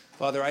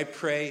 Father, I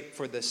pray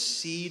for the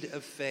seed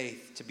of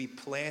faith to be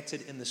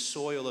planted in the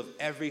soil of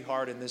every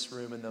heart in this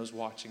room and those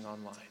watching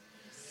online.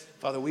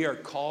 Father, we are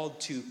called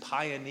to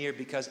pioneer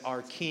because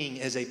our King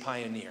is a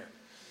pioneer.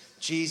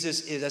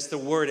 Jesus is, that's the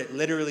word, it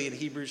literally in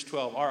Hebrews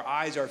 12. Our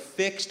eyes are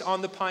fixed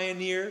on the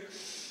pioneer,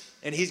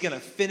 and He's going to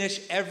finish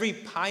every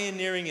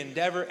pioneering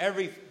endeavor,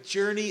 every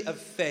journey of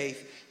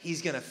faith.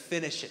 He's going to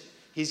finish it.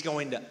 He's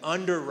going to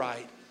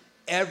underwrite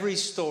every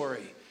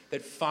story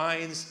that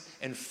finds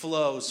and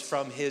flows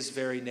from His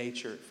very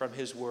nature, from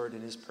His word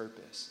and His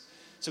purpose.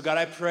 So God,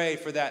 I pray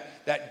for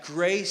that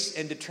grace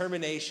and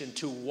determination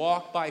to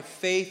walk by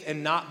faith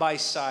and not by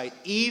sight,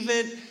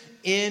 even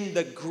in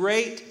the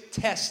great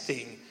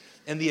testing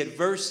and the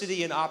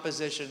adversity and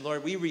opposition.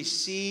 Lord, we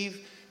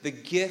receive the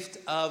gift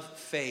of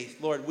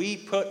faith. Lord, we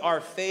put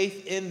our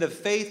faith in the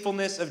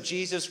faithfulness of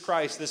Jesus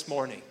Christ this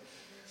morning.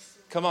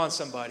 Come on,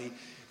 somebody.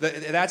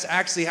 That's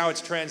actually how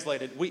it's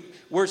translated.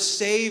 We're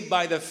saved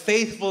by the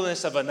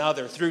faithfulness of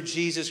another through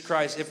Jesus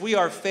Christ. If we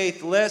are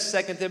faithless,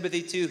 2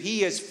 Timothy 2,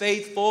 He is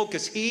faithful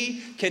because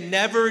He can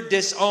never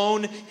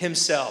disown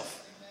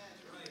Himself.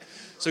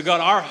 So God,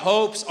 our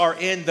hopes are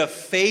in the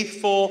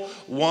faithful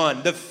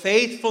one, the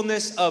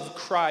faithfulness of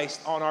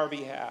Christ on our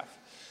behalf,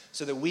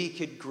 so that we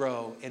could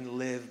grow and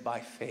live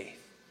by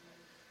faith.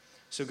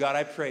 So God,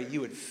 I pray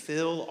you would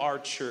fill our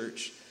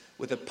church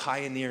with a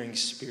pioneering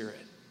spirit.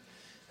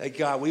 That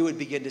God, we would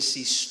begin to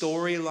see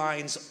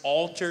storylines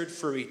altered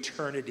for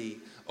eternity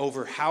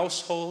over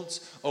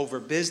households, over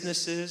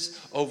businesses,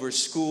 over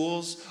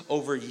schools,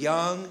 over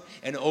young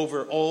and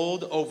over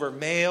old, over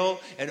male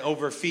and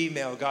over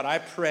female. God, I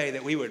pray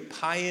that we would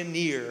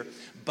pioneer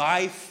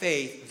by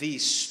faith the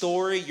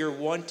story you're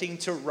wanting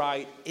to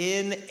write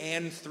in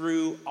and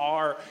through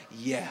our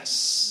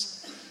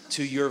yes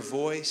to your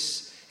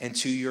voice and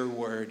to your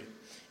word.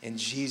 In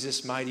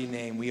Jesus' mighty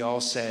name, we all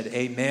said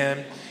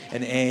amen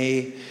and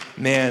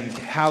amen.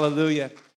 Hallelujah.